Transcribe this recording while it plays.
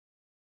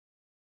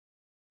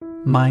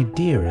My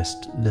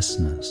dearest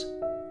listeners,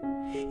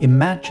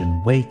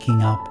 imagine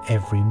waking up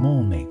every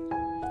morning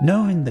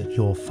knowing that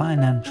your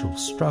financial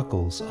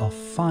struggles are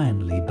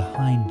finally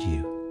behind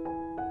you,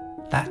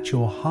 that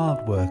your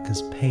hard work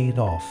has paid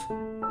off,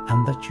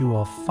 and that you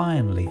are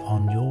finally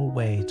on your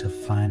way to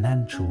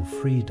financial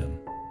freedom.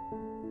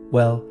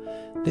 Well,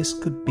 this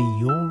could be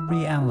your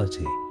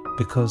reality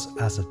because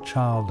as a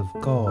child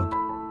of God,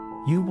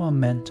 you are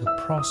meant to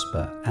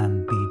prosper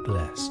and be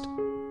blessed.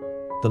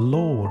 The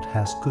Lord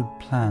has good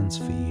plans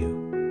for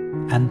you,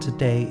 and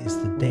today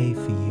is the day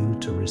for you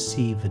to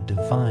receive a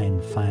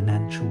divine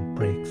financial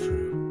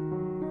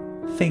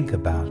breakthrough. Think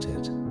about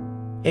it.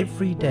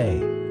 Every day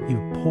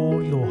you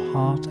pour your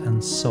heart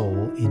and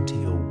soul into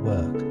your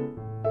work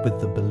with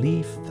the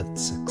belief that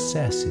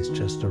success is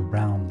just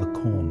around the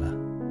corner.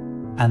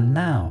 And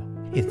now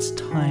it's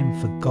time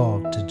for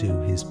God to do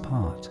His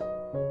part.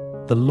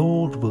 The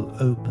Lord will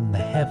open the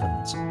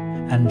heavens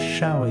and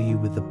shower you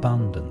with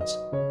abundance,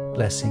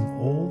 blessing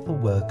all the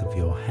work of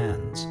your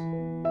hands.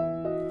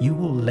 You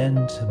will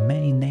lend to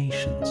many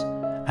nations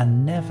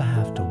and never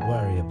have to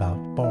worry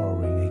about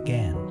borrowing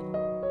again.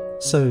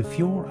 So if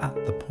you're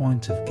at the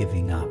point of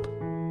giving up,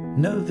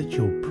 know that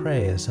your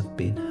prayers have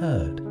been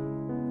heard,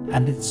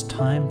 and it's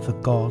time for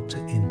God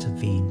to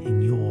intervene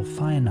in your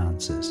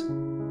finances.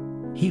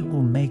 He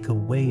will make a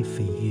way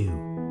for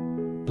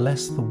you,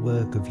 bless the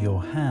work of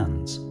your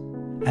hands,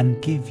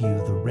 and give you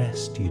the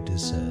rest you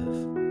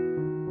deserve.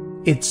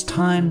 It's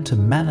time to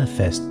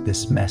manifest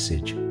this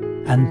message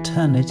and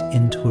turn it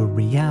into a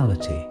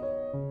reality.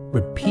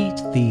 Repeat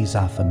these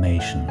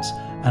affirmations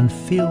and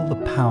feel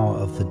the power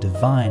of the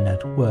divine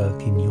at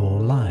work in your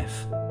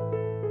life.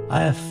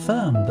 I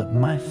affirm that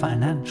my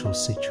financial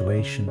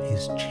situation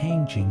is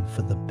changing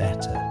for the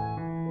better.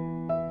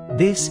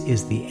 This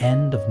is the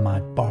end of my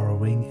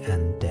borrowing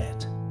and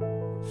debt.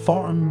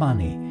 Foreign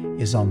money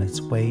is on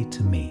its way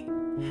to me,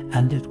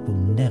 and it will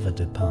never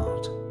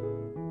depart.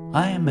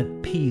 I am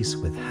at peace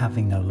with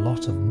having a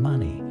lot of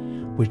money,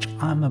 which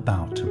I'm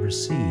about to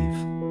receive.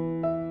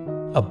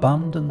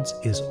 Abundance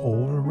is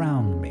all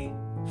around me,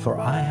 for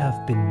I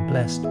have been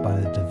blessed by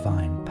the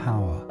divine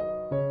power.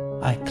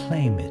 I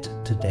claim it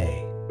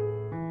today.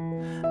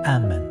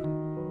 Amen.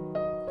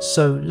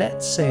 So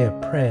let's say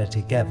a prayer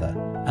together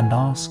and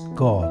ask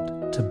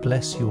God to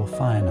bless your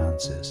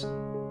finances.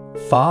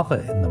 Father,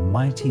 in the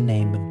mighty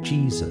name of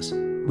Jesus,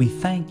 we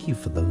thank you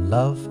for the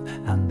love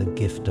and the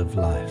gift of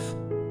life.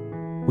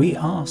 We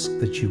ask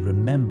that you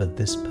remember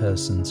this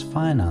person's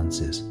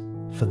finances,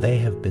 for they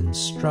have been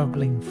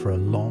struggling for a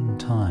long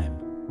time.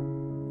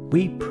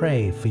 We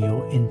pray for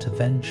your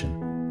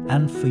intervention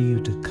and for you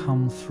to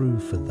come through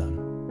for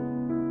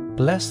them.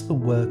 Bless the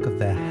work of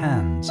their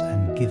hands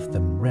and give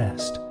them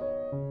rest.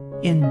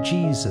 In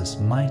Jesus'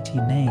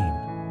 mighty name,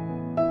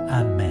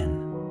 Amen.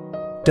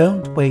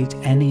 Don't wait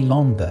any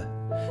longer.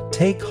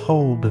 Take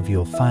hold of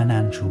your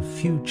financial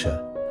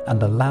future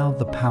and allow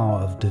the power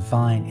of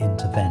divine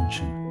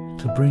intervention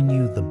to bring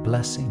you the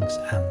blessings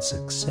and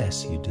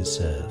success you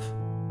deserve.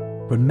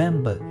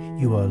 Remember,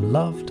 you are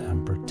loved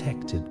and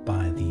protected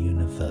by the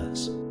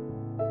universe.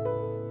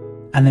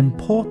 An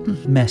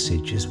important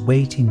message is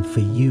waiting for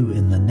you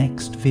in the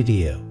next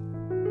video.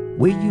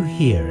 Will you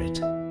hear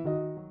it?